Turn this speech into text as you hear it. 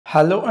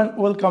Hello and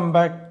welcome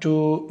back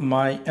to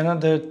my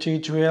another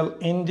tutorial.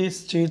 In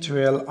this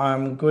tutorial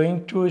I'm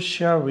going to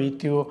share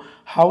with you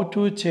how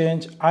to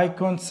change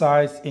icon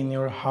size in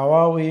your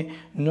Huawei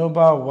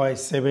Nova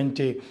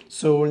Y70.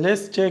 So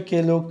let's take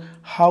a look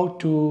how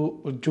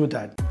to do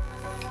that.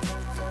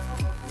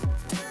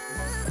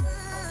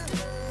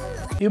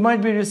 You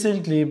might be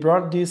recently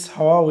bought this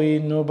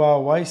Huawei Nova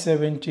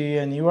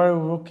Y70 and you are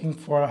looking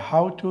for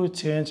how to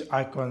change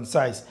icon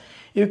size.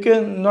 You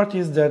can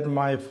notice that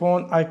my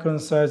phone icon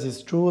size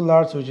is too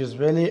large, which is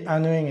really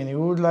annoying, and you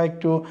would like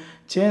to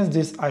change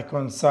this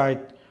icon size.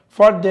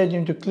 For that, you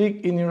need to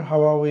click in your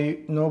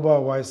Huawei Nova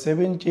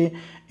Y70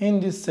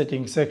 in this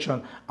settings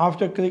section.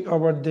 After click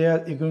over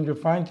there, you're going to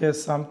find here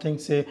something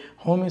say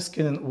home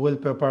screen and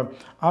wallpaper.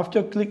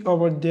 After click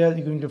over there,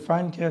 you're going to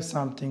find here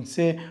something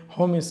say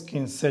home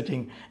screen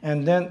setting,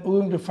 and then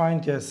we're going to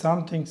find here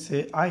something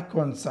say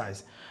icon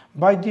size.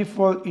 By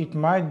default, it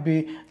might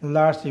be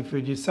large. If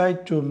you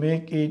decide to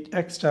make it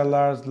extra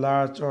large,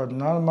 large or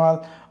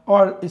normal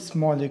or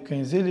small, you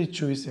can easily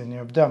choose any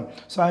of them.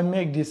 So I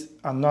make this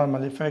a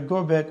normal. If I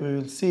go back, we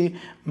will see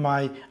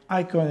my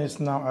icon is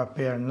now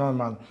appear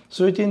normal.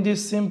 So in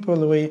this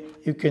simple way,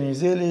 you can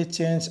easily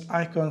change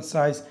icon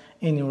size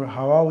in your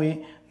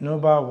Huawei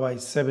Nova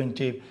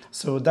Y70.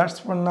 So that's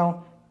for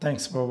now.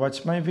 Thanks for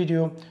watching my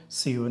video.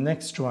 See you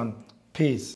next one. Peace.